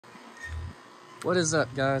What is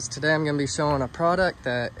up, guys? Today I'm going to be showing a product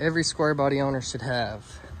that every square body owner should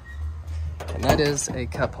have, and that is a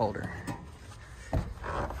cup holder.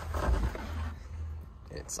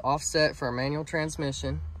 It's offset for a manual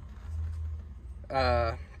transmission.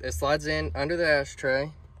 It slides in under the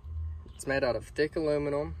ashtray. It's made out of thick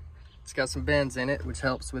aluminum. It's got some bends in it, which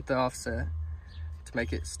helps with the offset to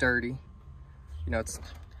make it sturdy. You know,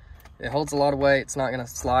 it holds a lot of weight. It's not going to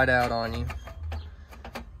slide out on you.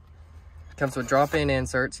 Comes with drop-in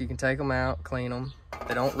inserts. You can take them out, clean them.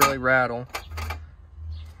 They don't really rattle.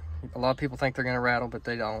 A lot of people think they're gonna rattle, but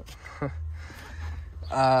they don't.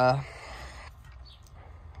 Got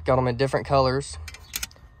them in different colors.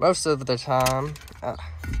 Most of the time, all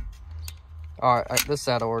right, this is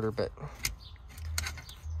out of order, but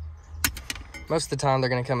most of the time they're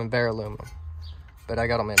gonna come in bare aluminum. But I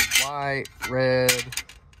got them in white, red,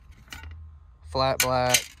 flat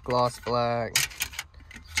black, gloss black,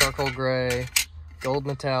 charcoal gray, gold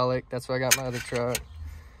metallic. That's what I got in my other truck.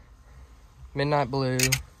 Midnight blue,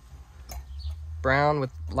 brown with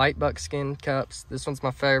light buckskin cups. This one's my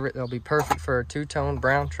favorite. They'll be perfect for a two-tone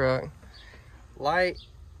brown truck. Light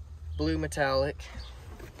blue metallic.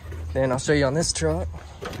 Then I'll show you on this truck.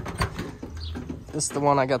 This is the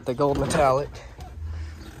one I got, the gold metallic.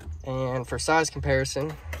 And for size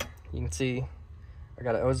comparison, you can see I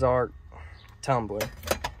got an Ozark tumbler.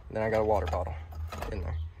 And then I got a water bottle in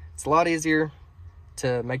there. It's a lot easier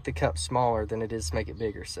to make the cup smaller than it is to make it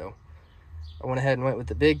bigger, so I went ahead and went with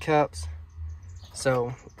the big cups.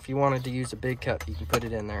 So if you wanted to use a big cup, you can put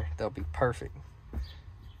it in there. They'll be perfect.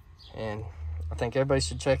 And I think everybody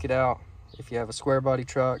should check it out. If you have a square body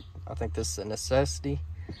truck, I think this is a necessity.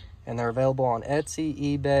 And they're available on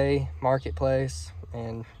Etsy, eBay, Marketplace,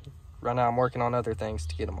 and right now I'm working on other things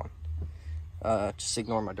to get them on. Just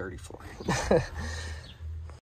ignore my dirty floor.